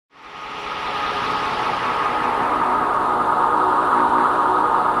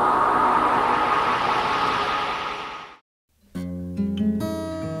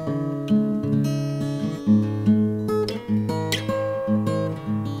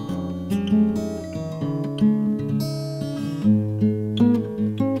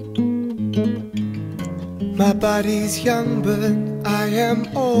Everybody's young, but I am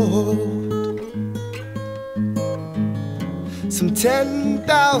old. Some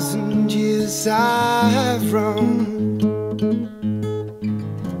 10,000 years I've roamed,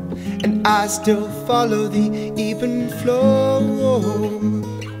 and I still follow the even flow.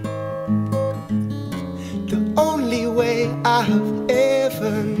 The only way I've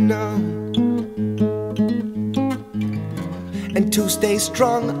ever known. And to stay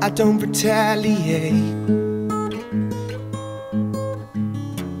strong, I don't retaliate.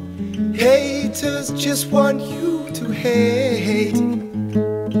 Haters just want you to hate,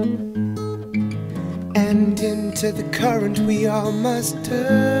 and into the current we all must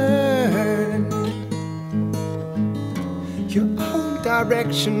turn. Your own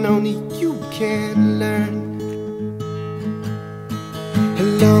direction only you can learn.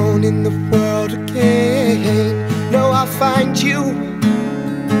 Alone in the world again. No, I'll find you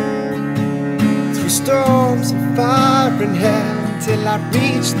through storms of fire and hell till I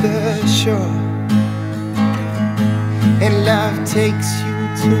reach the shore. And love takes you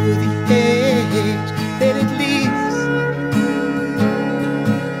to the edge, then it leaves,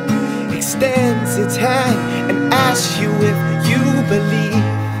 extends its hand and asks you if you believe.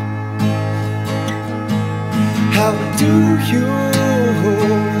 How do you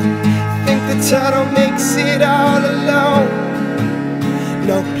think the tunnel makes it all alone?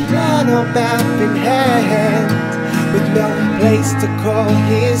 No plan or map in hand, with no place to call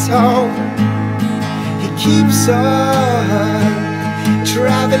his home. He keeps on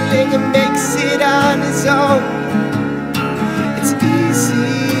traveling and makes it on his own. It's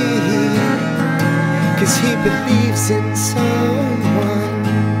easy, 'cause he believes in someone.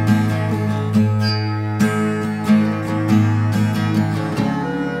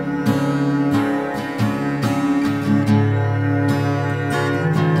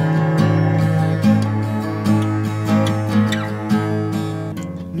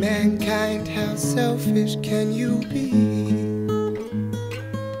 Mankind, how selfish can you be?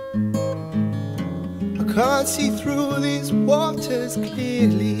 I can't see through these waters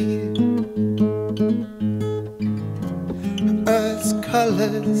clearly. Earth's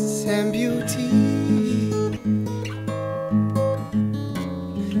colors and beauty.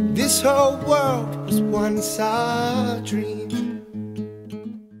 This whole world was once our dream.